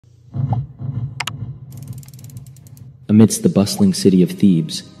Amidst the bustling city of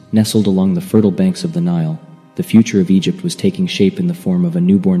Thebes, nestled along the fertile banks of the Nile, the future of Egypt was taking shape in the form of a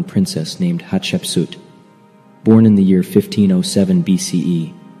newborn princess named Hatshepsut. Born in the year 1507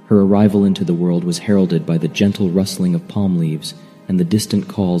 BCE, her arrival into the world was heralded by the gentle rustling of palm leaves and the distant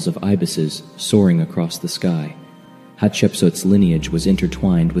calls of ibises soaring across the sky. Hatshepsut's lineage was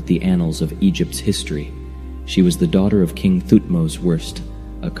intertwined with the annals of Egypt's history. She was the daughter of King Thutmose I,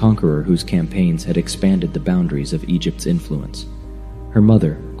 a conqueror whose campaigns had expanded the boundaries of Egypt's influence. Her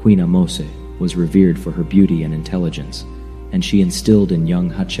mother, Queen Ahmose, was revered for her beauty and intelligence, and she instilled in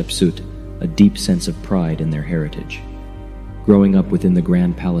young Hatshepsut a deep sense of pride in their heritage. Growing up within the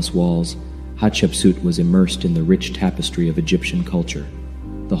grand palace walls, Hatshepsut was immersed in the rich tapestry of Egyptian culture.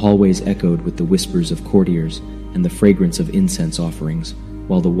 The hallways echoed with the whispers of courtiers and the fragrance of incense offerings,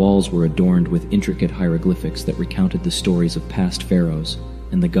 while the walls were adorned with intricate hieroglyphics that recounted the stories of past pharaohs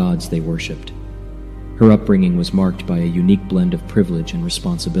and the gods they worshipped. Her upbringing was marked by a unique blend of privilege and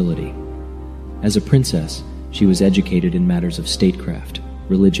responsibility. As a princess, she was educated in matters of statecraft,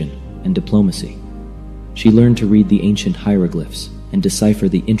 religion, and diplomacy. She learned to read the ancient hieroglyphs and decipher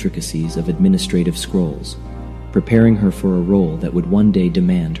the intricacies of administrative scrolls, preparing her for a role that would one day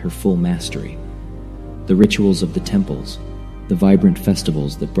demand her full mastery. The rituals of the temples, the vibrant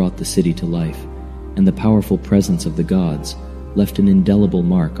festivals that brought the city to life, and the powerful presence of the gods left an indelible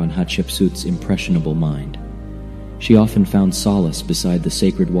mark on Hatshepsut's impressionable mind. She often found solace beside the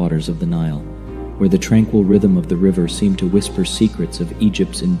sacred waters of the Nile, where the tranquil rhythm of the river seemed to whisper secrets of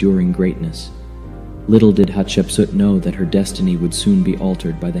Egypt's enduring greatness. Little did Hatshepsut know that her destiny would soon be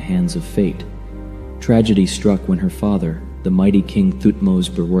altered by the hands of fate. Tragedy struck when her father, the mighty King Thutmose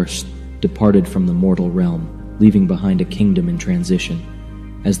I, departed from the mortal realm, leaving behind a kingdom in transition.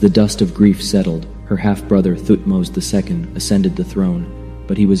 As the dust of grief settled, her half-brother Thutmose II ascended the throne,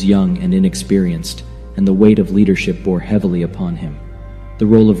 but he was young and inexperienced, and the weight of leadership bore heavily upon him. The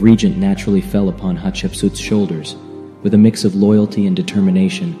role of regent naturally fell upon Hatshepsut's shoulders. With a mix of loyalty and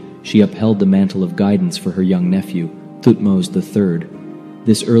determination, she upheld the mantle of guidance for her young nephew, Thutmose III.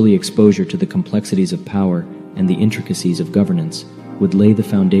 This early exposure to the complexities of power and the intricacies of governance would lay the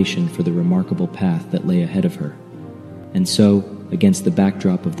foundation for the remarkable path that lay ahead of her. And so, against the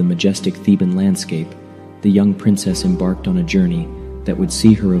backdrop of the majestic Theban landscape, the young princess embarked on a journey that would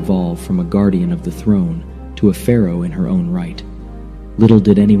see her evolve from a guardian of the throne to a pharaoh in her own right. Little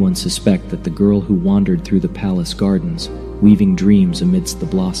did anyone suspect that the girl who wandered through the palace gardens, weaving dreams amidst the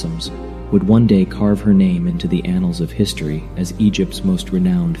blossoms, would one day carve her name into the annals of history as Egypt's most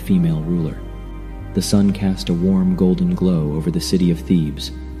renowned female ruler. The sun cast a warm golden glow over the city of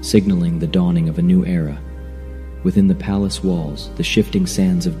Thebes, signaling the dawning of a new era. Within the palace walls, the shifting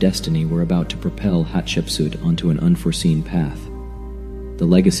sands of destiny were about to propel Hatshepsut onto an unforeseen path. The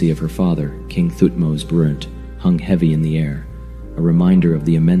legacy of her father, King Thutmose I, hung heavy in the air, a reminder of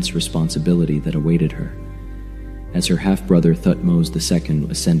the immense responsibility that awaited her. As her half-brother Thutmose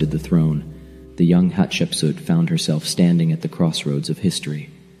II ascended the throne, the young Hatshepsut found herself standing at the crossroads of history.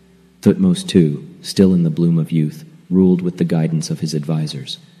 Thutmose II, still in the bloom of youth, ruled with the guidance of his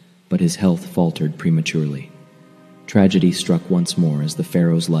advisors, but his health faltered prematurely. Tragedy struck once more as the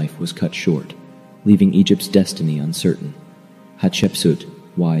pharaoh's life was cut short, leaving Egypt's destiny uncertain. Hatshepsut,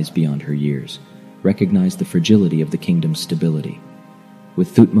 wise beyond her years, recognized the fragility of the kingdom's stability.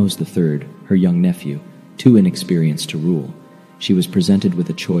 With Thutmose III, her young nephew, too inexperienced to rule, she was presented with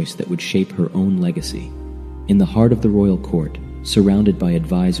a choice that would shape her own legacy. In the heart of the royal court, surrounded by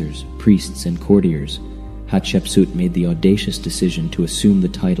advisors, priests, and courtiers, Hatshepsut made the audacious decision to assume the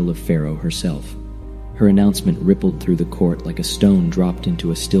title of pharaoh herself. Her announcement rippled through the court like a stone dropped into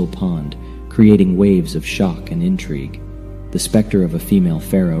a still pond, creating waves of shock and intrigue. The specter of a female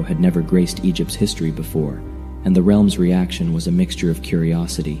pharaoh had never graced Egypt's history before, and the realm's reaction was a mixture of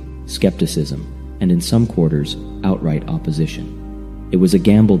curiosity, skepticism, and in some quarters, outright opposition. It was a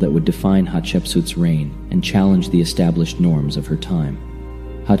gamble that would define Hatshepsut's reign and challenge the established norms of her time.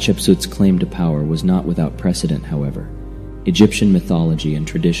 Hatshepsut's claim to power was not without precedent, however. Egyptian mythology and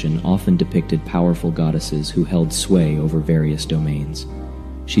tradition often depicted powerful goddesses who held sway over various domains.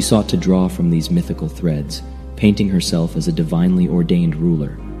 She sought to draw from these mythical threads, painting herself as a divinely ordained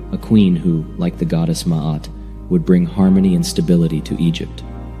ruler, a queen who, like the goddess Ma'at, would bring harmony and stability to Egypt.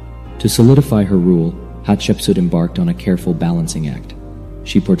 To solidify her rule, Hatshepsut embarked on a careful balancing act.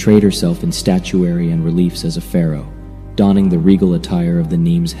 She portrayed herself in statuary and reliefs as a pharaoh, donning the regal attire of the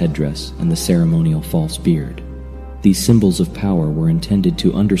Nemes headdress and the ceremonial false beard. These symbols of power were intended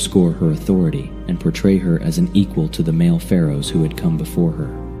to underscore her authority and portray her as an equal to the male pharaohs who had come before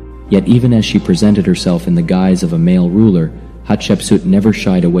her. Yet even as she presented herself in the guise of a male ruler, Hatshepsut never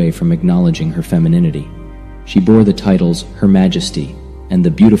shied away from acknowledging her femininity. She bore the titles Her Majesty and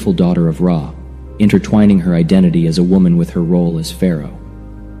the Beautiful Daughter of Ra, intertwining her identity as a woman with her role as pharaoh.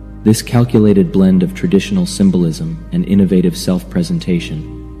 This calculated blend of traditional symbolism and innovative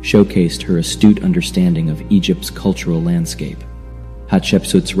self-presentation showcased her astute understanding of Egypt's cultural landscape.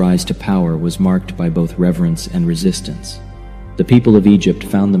 Hatshepsut's rise to power was marked by both reverence and resistance. The people of Egypt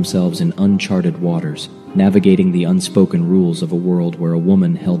found themselves in uncharted waters, navigating the unspoken rules of a world where a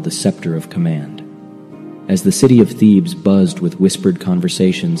woman held the scepter of command. As the city of Thebes buzzed with whispered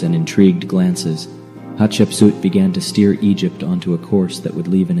conversations and intrigued glances, Hatshepsut began to steer Egypt onto a course that would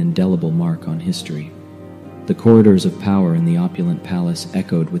leave an indelible mark on history. The corridors of power in the opulent palace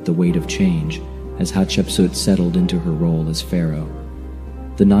echoed with the weight of change as Hatshepsut settled into her role as pharaoh.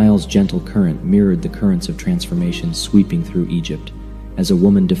 The Nile's gentle current mirrored the currents of transformation sweeping through Egypt, as a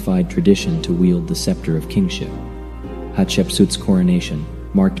woman defied tradition to wield the scepter of kingship. Hatshepsut's coronation,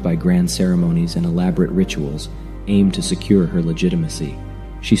 marked by grand ceremonies and elaborate rituals, aimed to secure her legitimacy.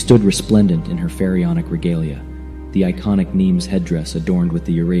 She stood resplendent in her pharaonic regalia, the iconic Nemes headdress adorned with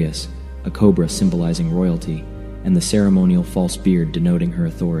the uraeus, a cobra symbolizing royalty, and the ceremonial false beard denoting her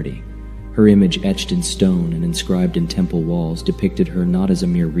authority. Her image etched in stone and inscribed in temple walls depicted her not as a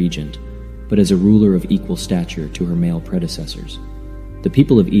mere regent, but as a ruler of equal stature to her male predecessors. The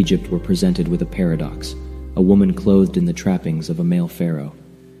people of Egypt were presented with a paradox, a woman clothed in the trappings of a male pharaoh.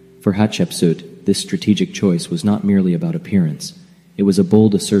 For Hatshepsut, this strategic choice was not merely about appearance, it was a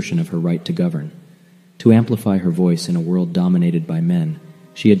bold assertion of her right to govern. To amplify her voice in a world dominated by men,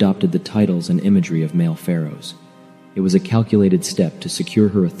 she adopted the titles and imagery of male pharaohs. It was a calculated step to secure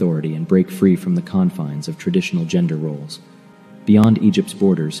her authority and break free from the confines of traditional gender roles. Beyond Egypt's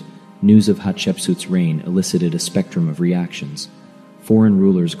borders, news of Hatshepsut's reign elicited a spectrum of reactions. Foreign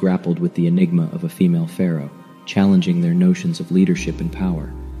rulers grappled with the enigma of a female pharaoh, challenging their notions of leadership and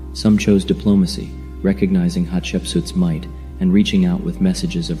power. Some chose diplomacy, recognizing Hatshepsut's might and reaching out with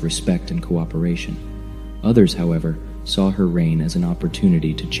messages of respect and cooperation. Others, however, saw her reign as an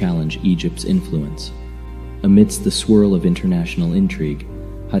opportunity to challenge Egypt's influence. Amidst the swirl of international intrigue,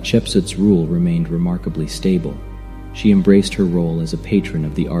 Hatshepsut's rule remained remarkably stable. She embraced her role as a patron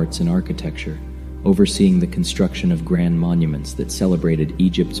of the arts and architecture, overseeing the construction of grand monuments that celebrated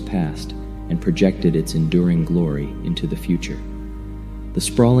Egypt's past and projected its enduring glory into the future. The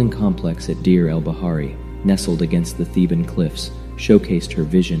sprawling complex at Deir el-Bahari, nestled against the Theban cliffs, showcased her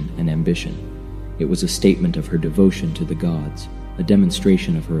vision and ambition. It was a statement of her devotion to the gods, a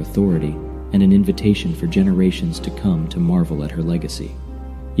demonstration of her authority, and an invitation for generations to come to marvel at her legacy.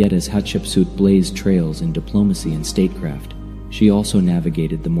 Yet as Hatshepsut blazed trails in diplomacy and statecraft, she also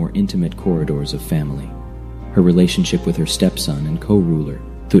navigated the more intimate corridors of family. Her relationship with her stepson and co-ruler,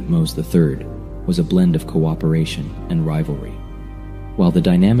 Thutmose III, was a blend of cooperation and rivalry. While the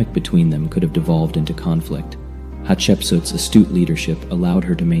dynamic between them could have devolved into conflict, Hatshepsut's astute leadership allowed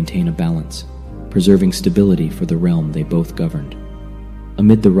her to maintain a balance, preserving stability for the realm they both governed.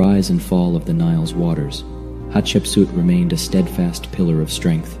 Amid the rise and fall of the Nile's waters, Hatshepsut remained a steadfast pillar of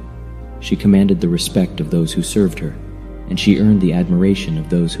strength. She commanded the respect of those who served her, and she earned the admiration of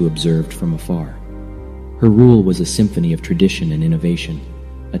those who observed from afar. Her rule was a symphony of tradition and innovation,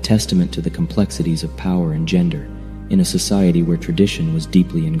 a testament to the complexities of power and gender in a society where tradition was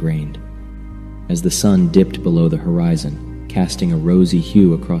deeply ingrained. As the sun dipped below the horizon, casting a rosy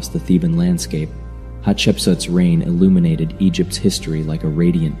hue across the Theban landscape, Hatshepsut's reign illuminated Egypt's history like a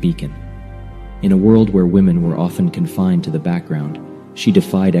radiant beacon. In a world where women were often confined to the background, she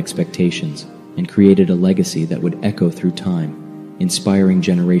defied expectations and created a legacy that would echo through time, inspiring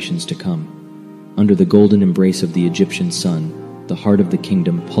generations to come. Under the golden embrace of the Egyptian sun, the heart of the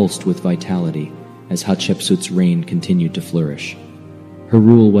kingdom pulsed with vitality as Hatshepsut's reign continued to flourish. Her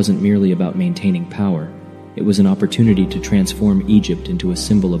rule wasn't merely about maintaining power, it was an opportunity to transform Egypt into a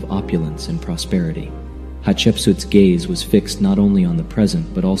symbol of opulence and prosperity. Hatshepsut's gaze was fixed not only on the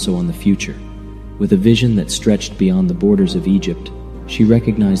present but also on the future. With a vision that stretched beyond the borders of Egypt, she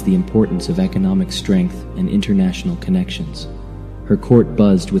recognized the importance of economic strength and international connections. Her court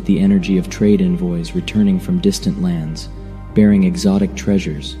buzzed with the energy of trade envoys returning from distant lands, bearing exotic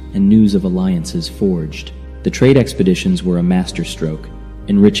treasures and news of alliances forged. The trade expeditions were a masterstroke,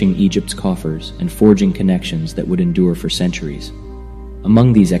 enriching Egypt's coffers and forging connections that would endure for centuries.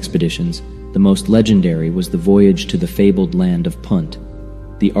 Among these expeditions, the most legendary was the voyage to the fabled land of Punt.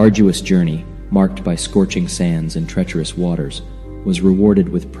 The arduous journey, marked by scorching sands and treacherous waters, was rewarded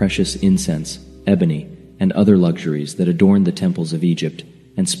with precious incense, ebony, and other luxuries that adorned the temples of Egypt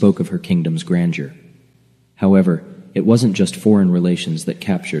and spoke of her kingdom's grandeur. However, it wasn't just foreign relations that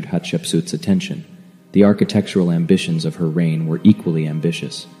captured Hatshepsut's attention. The architectural ambitions of her reign were equally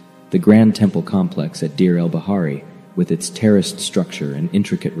ambitious. The grand temple complex at Deir el-Bahari, with its terraced structure and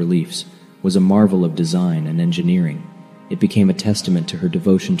intricate reliefs, was a marvel of design and engineering. It became a testament to her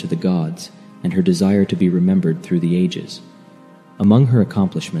devotion to the gods and her desire to be remembered through the ages. Among her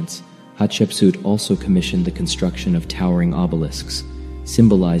accomplishments, Hatshepsut also commissioned the construction of towering obelisks,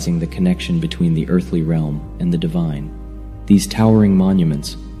 symbolizing the connection between the earthly realm and the divine. These towering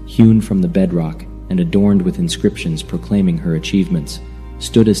monuments, hewn from the bedrock and adorned with inscriptions proclaiming her achievements,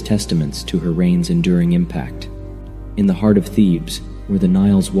 stood as testaments to her reign's enduring impact. In the heart of Thebes, where the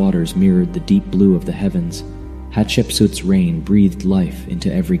Nile's waters mirrored the deep blue of the heavens, Hatshepsut's reign breathed life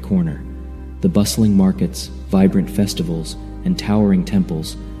into every corner. The bustling markets, vibrant festivals, and towering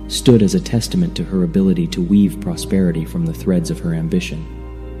temples stood as a testament to her ability to weave prosperity from the threads of her ambition.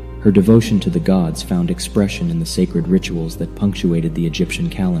 Her devotion to the gods found expression in the sacred rituals that punctuated the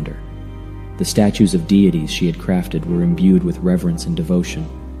Egyptian calendar. The statues of deities she had crafted were imbued with reverence and devotion,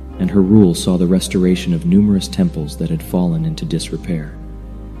 and her rule saw the restoration of numerous temples that had fallen into disrepair.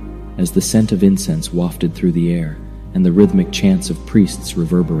 As the scent of incense wafted through the air and the rhythmic chants of priests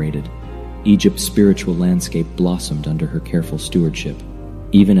reverberated, Egypt's spiritual landscape blossomed under her careful stewardship.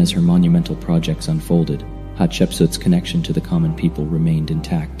 Even as her monumental projects unfolded, Hatshepsut's connection to the common people remained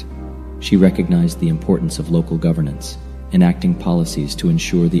intact. She recognized the importance of local governance, enacting policies to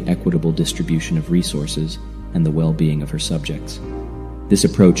ensure the equitable distribution of resources and the well-being of her subjects. This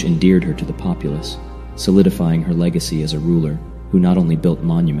approach endeared her to the populace, solidifying her legacy as a ruler who not only built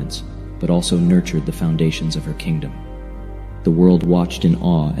monuments, but also nurtured the foundations of her kingdom. The world watched in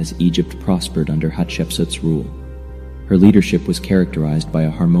awe as Egypt prospered under Hatshepsut's rule. Her leadership was characterized by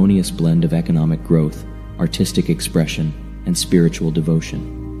a harmonious blend of economic growth, artistic expression, and spiritual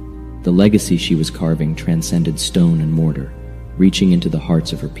devotion. The legacy she was carving transcended stone and mortar, reaching into the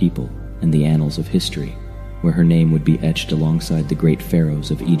hearts of her people and the annals of history, where her name would be etched alongside the great pharaohs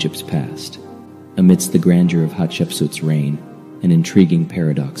of Egypt's past. Amidst the grandeur of Hatshepsut's reign, an intriguing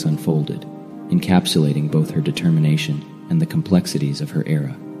paradox unfolded, encapsulating both her determination and the complexities of her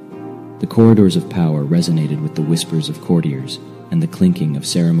era. The corridors of power resonated with the whispers of courtiers and the clinking of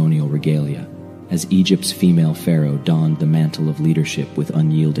ceremonial regalia, as Egypt's female pharaoh donned the mantle of leadership with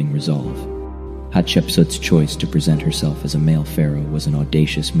unyielding resolve. Hatshepsut's choice to present herself as a male pharaoh was an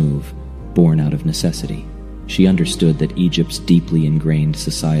audacious move, born out of necessity. She understood that Egypt's deeply ingrained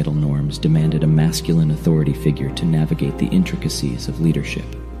societal norms demanded a masculine authority figure to navigate the intricacies of leadership.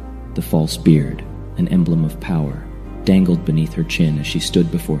 The false beard, an emblem of power, dangled beneath her chin as she stood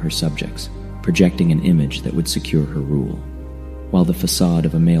before her subjects, projecting an image that would secure her rule. While the facade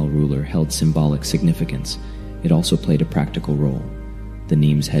of a male ruler held symbolic significance, it also played a practical role. The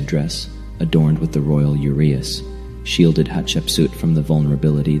Nemes headdress, adorned with the royal uraeus, shielded Hatshepsut from the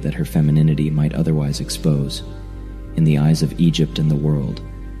vulnerability that her femininity might otherwise expose. In the eyes of Egypt and the world,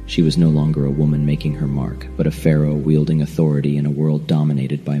 she was no longer a woman making her mark, but a pharaoh wielding authority in a world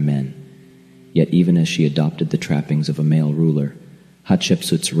dominated by men. Yet even as she adopted the trappings of a male ruler,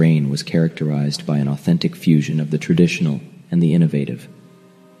 Hatshepsut's reign was characterized by an authentic fusion of the traditional and the innovative.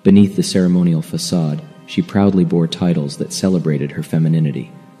 Beneath the ceremonial facade, she proudly bore titles that celebrated her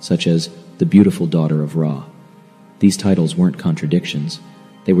femininity, such as the beautiful daughter of Ra. These titles weren't contradictions.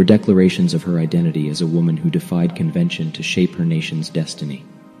 They were declarations of her identity as a woman who defied convention to shape her nation's destiny.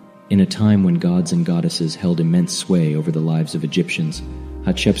 In a time when gods and goddesses held immense sway over the lives of Egyptians,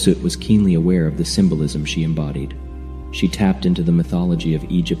 Hatshepsut was keenly aware of the symbolism she embodied. She tapped into the mythology of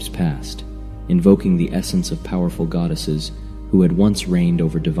Egypt's past, invoking the essence of powerful goddesses who had once reigned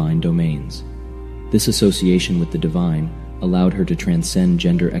over divine domains. This association with the divine allowed her to transcend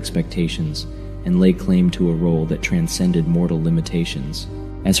gender expectations and lay claim to a role that transcended mortal limitations.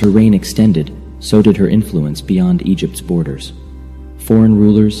 As her reign extended, so did her influence beyond Egypt's borders. Foreign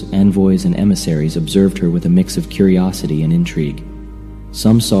rulers, envoys, and emissaries observed her with a mix of curiosity and intrigue.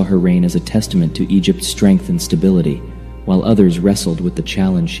 Some saw her reign as a testament to Egypt's strength and stability, while others wrestled with the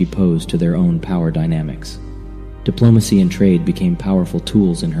challenge she posed to their own power dynamics. Diplomacy and trade became powerful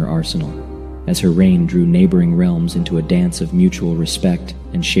tools in her arsenal, as her reign drew neighboring realms into a dance of mutual respect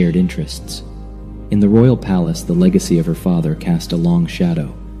and shared interests. In the royal palace, the legacy of her father cast a long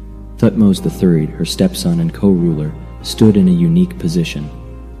shadow. Thutmose III, her stepson and co-ruler, stood in a unique position.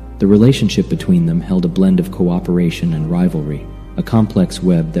 The relationship between them held a blend of cooperation and rivalry, a complex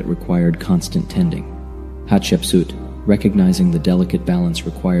web that required constant tending. Hatshepsut, recognizing the delicate balance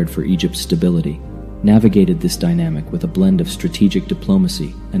required for Egypt's stability, navigated this dynamic with a blend of strategic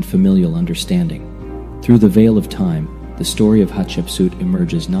diplomacy and familial understanding. Through the veil of time, the story of Hatshepsut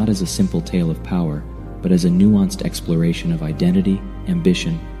emerges not as a simple tale of power, but as a nuanced exploration of identity,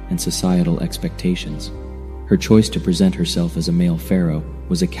 ambition, and societal expectations. Her choice to present herself as a male pharaoh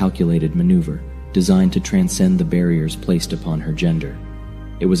was a calculated maneuver designed to transcend the barriers placed upon her gender.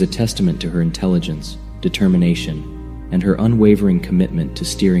 It was a testament to her intelligence, determination, and her unwavering commitment to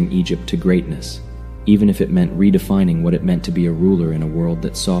steering Egypt to greatness, even if it meant redefining what it meant to be a ruler in a world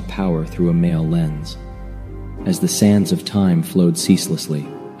that saw power through a male lens. As the sands of time flowed ceaselessly,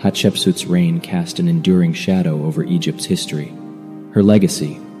 Hatshepsut's reign cast an enduring shadow over Egypt's history. Her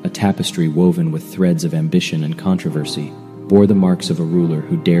legacy, a tapestry woven with threads of ambition and controversy, bore the marks of a ruler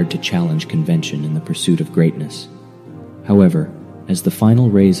who dared to challenge convention in the pursuit of greatness. However, as the final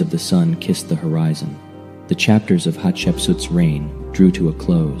rays of the sun kissed the horizon, the chapters of Hatshepsut's reign drew to a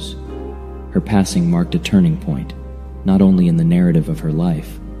close. Her passing marked a turning point, not only in the narrative of her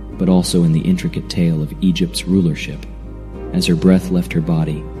life, but also in the intricate tale of Egypt's rulership. As her breath left her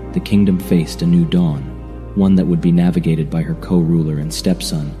body, the kingdom faced a new dawn, one that would be navigated by her co-ruler and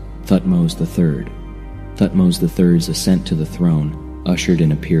stepson, Thutmose III. Thutmose III's ascent to the throne ushered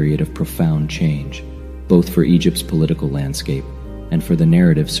in a period of profound change, both for Egypt's political landscape and for the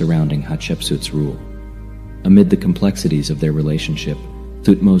narrative surrounding Hatshepsut's rule. Amid the complexities of their relationship,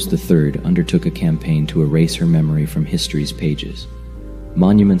 Thutmose III undertook a campaign to erase her memory from history's pages.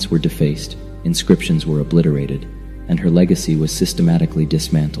 Monuments were defaced, inscriptions were obliterated, and her legacy was systematically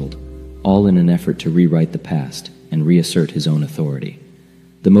dismantled, all in an effort to rewrite the past and reassert his own authority.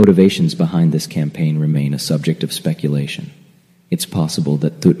 The motivations behind this campaign remain a subject of speculation. It's possible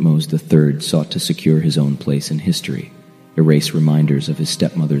that Thutmose III sought to secure his own place in history, erase reminders of his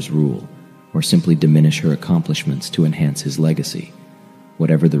stepmother's rule, or simply diminish her accomplishments to enhance his legacy.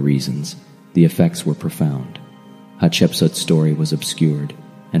 Whatever the reasons, the effects were profound. Hatshepsut's story was obscured,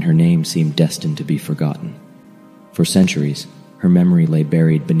 and her name seemed destined to be forgotten. For centuries, her memory lay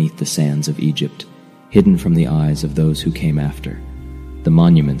buried beneath the sands of Egypt, hidden from the eyes of those who came after. The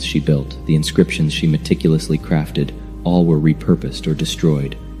monuments she built, the inscriptions she meticulously crafted, all were repurposed or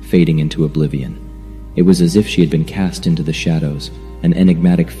destroyed, fading into oblivion. It was as if she had been cast into the shadows, an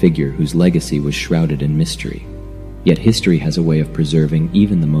enigmatic figure whose legacy was shrouded in mystery. Yet history has a way of preserving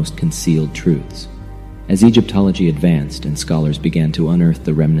even the most concealed truths. As Egyptology advanced and scholars began to unearth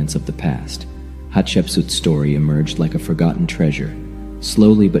the remnants of the past, Hatshepsut's story emerged like a forgotten treasure,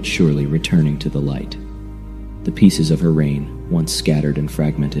 slowly but surely returning to the light. The pieces of her reign, once scattered and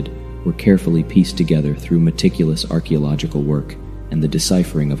fragmented, were carefully pieced together through meticulous archaeological work and the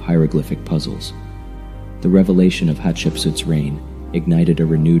deciphering of hieroglyphic puzzles. The revelation of Hatshepsut's reign ignited a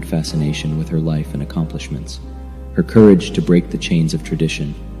renewed fascination with her life and accomplishments. Her courage to break the chains of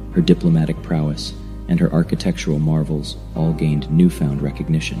tradition, her diplomatic prowess, and her architectural marvels all gained newfound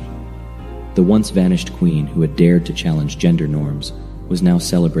recognition. The once vanished queen who had dared to challenge gender norms was now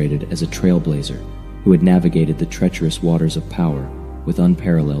celebrated as a trailblazer who had navigated the treacherous waters of power with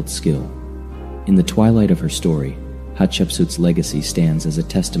unparalleled skill. In the twilight of her story, Hatshepsut's legacy stands as a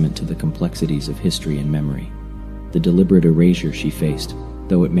testament to the complexities of history and memory. The deliberate erasure she faced,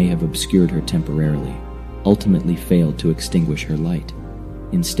 though it may have obscured her temporarily, ultimately failed to extinguish her light.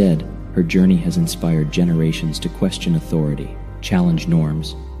 Instead, her journey has inspired generations to question authority, challenge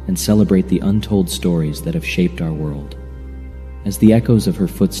norms, and celebrate the untold stories that have shaped our world. As the echoes of her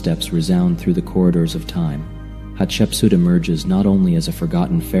footsteps resound through the corridors of time, Hatshepsut emerges not only as a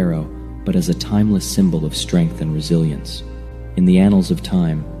forgotten pharaoh, but as a timeless symbol of strength and resilience. In the annals of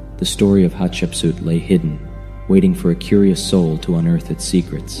time, the story of Hatshepsut lay hidden, waiting for a curious soul to unearth its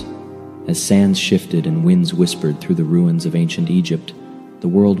secrets. As sands shifted and winds whispered through the ruins of ancient Egypt, the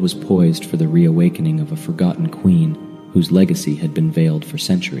world was poised for the reawakening of a forgotten queen whose legacy had been veiled for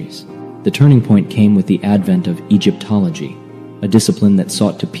centuries. The turning point came with the advent of Egyptology, a discipline that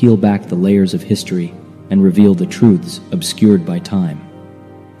sought to peel back the layers of history and reveal the truths obscured by time.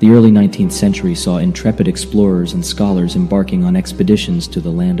 The early 19th century saw intrepid explorers and scholars embarking on expeditions to the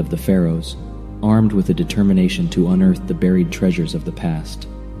land of the Pharaohs, armed with a determination to unearth the buried treasures of the past.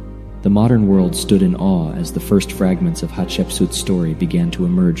 The modern world stood in awe as the first fragments of Hatshepsut's story began to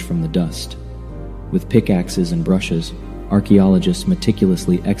emerge from the dust. With pickaxes and brushes, archaeologists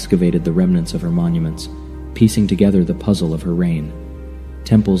meticulously excavated the remnants of her monuments, piecing together the puzzle of her reign.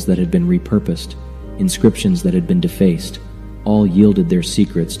 Temples that had been repurposed, inscriptions that had been defaced, all yielded their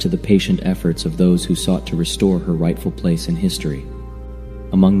secrets to the patient efforts of those who sought to restore her rightful place in history.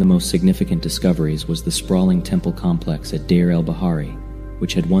 Among the most significant discoveries was the sprawling temple complex at Deir el-Bahari,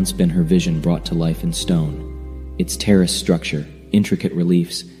 which had once been her vision brought to life in stone. Its terrace structure, intricate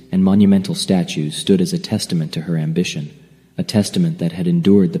reliefs, and monumental statues stood as a testament to her ambition, a testament that had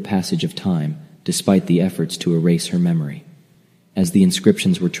endured the passage of time despite the efforts to erase her memory. As the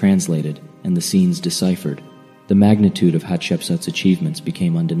inscriptions were translated and the scenes deciphered, the magnitude of Hatshepsut's achievements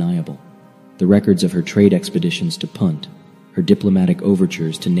became undeniable. The records of her trade expeditions to Punt, her diplomatic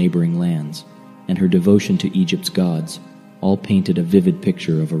overtures to neighboring lands, and her devotion to Egypt's gods all painted a vivid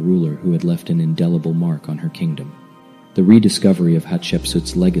picture of a ruler who had left an indelible mark on her kingdom. The rediscovery of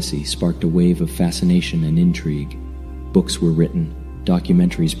Hatshepsut's legacy sparked a wave of fascination and intrigue. Books were written,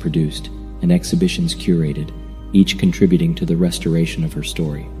 documentaries produced, and exhibitions curated, each contributing to the restoration of her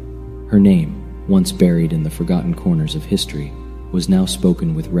story. Her name, once buried in the forgotten corners of history, was now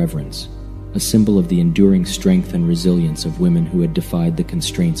spoken with reverence, a symbol of the enduring strength and resilience of women who had defied the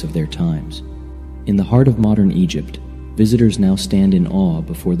constraints of their times. In the heart of modern Egypt, visitors now stand in awe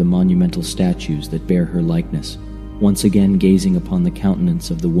before the monumental statues that bear her likeness, once again gazing upon the countenance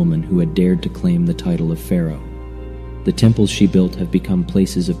of the woman who had dared to claim the title of Pharaoh. The temples she built have become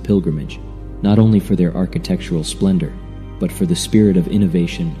places of pilgrimage, not only for their architectural splendor, but for the spirit of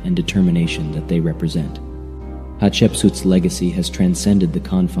innovation and determination that they represent. Hatshepsut's legacy has transcended the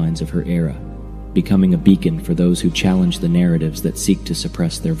confines of her era, becoming a beacon for those who challenge the narratives that seek to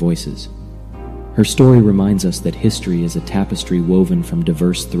suppress their voices. Her story reminds us that history is a tapestry woven from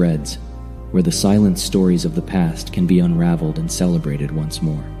diverse threads, where the silent stories of the past can be unraveled and celebrated once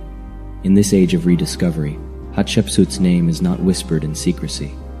more. In this age of rediscovery, Hatshepsut's name is not whispered in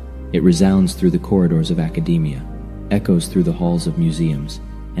secrecy. It resounds through the corridors of academia, echoes through the halls of museums,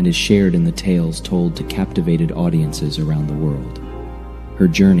 and is shared in the tales told to captivated audiences around the world. Her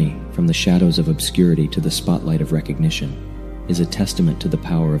journey, from the shadows of obscurity to the spotlight of recognition, is a testament to the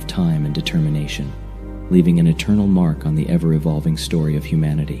power of time and determination, leaving an eternal mark on the ever-evolving story of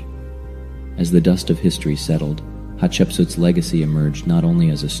humanity. As the dust of history settled, Hatshepsut's legacy emerged not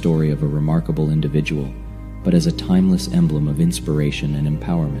only as a story of a remarkable individual, but as a timeless emblem of inspiration and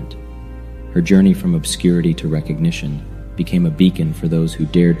empowerment. Her journey from obscurity to recognition became a beacon for those who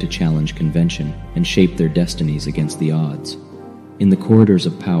dared to challenge convention and shape their destinies against the odds. In the corridors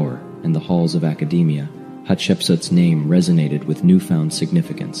of power and the halls of academia, Hatshepsut's name resonated with newfound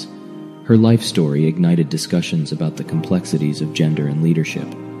significance. Her life story ignited discussions about the complexities of gender and leadership,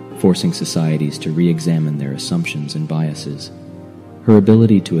 forcing societies to re-examine their assumptions and biases. Her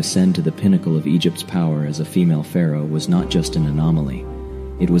ability to ascend to the pinnacle of Egypt's power as a female pharaoh was not just an anomaly.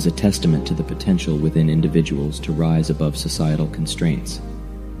 It was a testament to the potential within individuals to rise above societal constraints.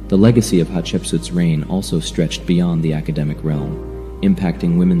 The legacy of Hatshepsut's reign also stretched beyond the academic realm,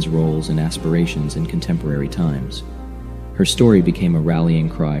 impacting women's roles and aspirations in contemporary times. Her story became a rallying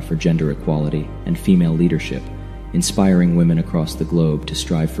cry for gender equality and female leadership, inspiring women across the globe to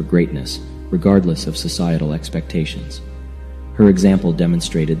strive for greatness, regardless of societal expectations. Her example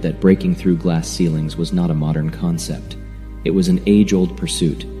demonstrated that breaking through glass ceilings was not a modern concept. It was an age-old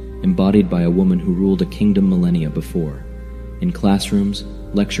pursuit, embodied by a woman who ruled a kingdom millennia before. In classrooms,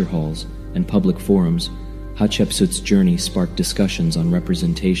 lecture halls, and public forums, Hatshepsut's journey sparked discussions on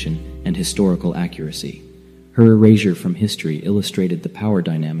representation and historical accuracy. Her erasure from history illustrated the power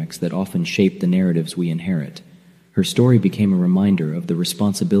dynamics that often shape the narratives we inherit. Her story became a reminder of the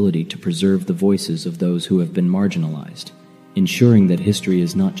responsibility to preserve the voices of those who have been marginalized, ensuring that history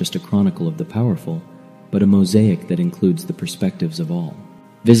is not just a chronicle of the powerful, but a mosaic that includes the perspectives of all.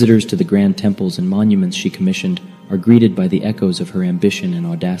 Visitors to the grand temples and monuments she commissioned are greeted by the echoes of her ambition and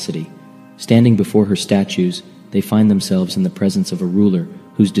audacity. Standing before her statues, they find themselves in the presence of a ruler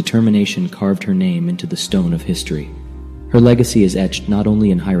whose determination carved her name into the stone of history. Her legacy is etched not only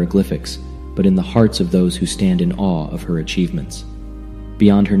in hieroglyphics, but in the hearts of those who stand in awe of her achievements.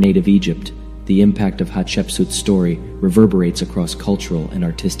 Beyond her native Egypt, the impact of Hatshepsut's story reverberates across cultural and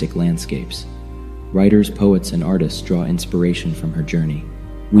artistic landscapes. Writers, poets, and artists draw inspiration from her journey,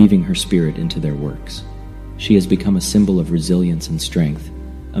 weaving her spirit into their works. She has become a symbol of resilience and strength,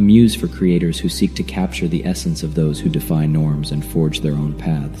 a muse for creators who seek to capture the essence of those who defy norms and forge their own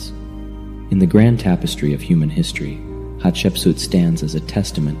paths. In the grand tapestry of human history, Hatshepsut stands as a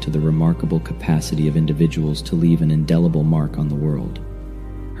testament to the remarkable capacity of individuals to leave an indelible mark on the world.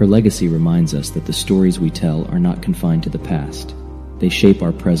 Her legacy reminds us that the stories we tell are not confined to the past. They shape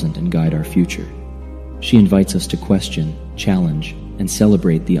our present and guide our future. She invites us to question, challenge, and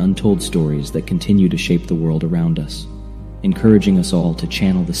celebrate the untold stories that continue to shape the world around us, encouraging us all to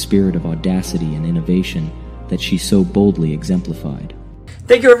channel the spirit of audacity and innovation that she so boldly exemplified.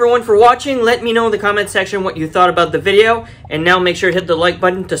 Thank you everyone for watching. Let me know in the comment section what you thought about the video. And now make sure to hit the like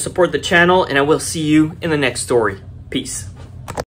button to support the channel, and I will see you in the next story. Peace.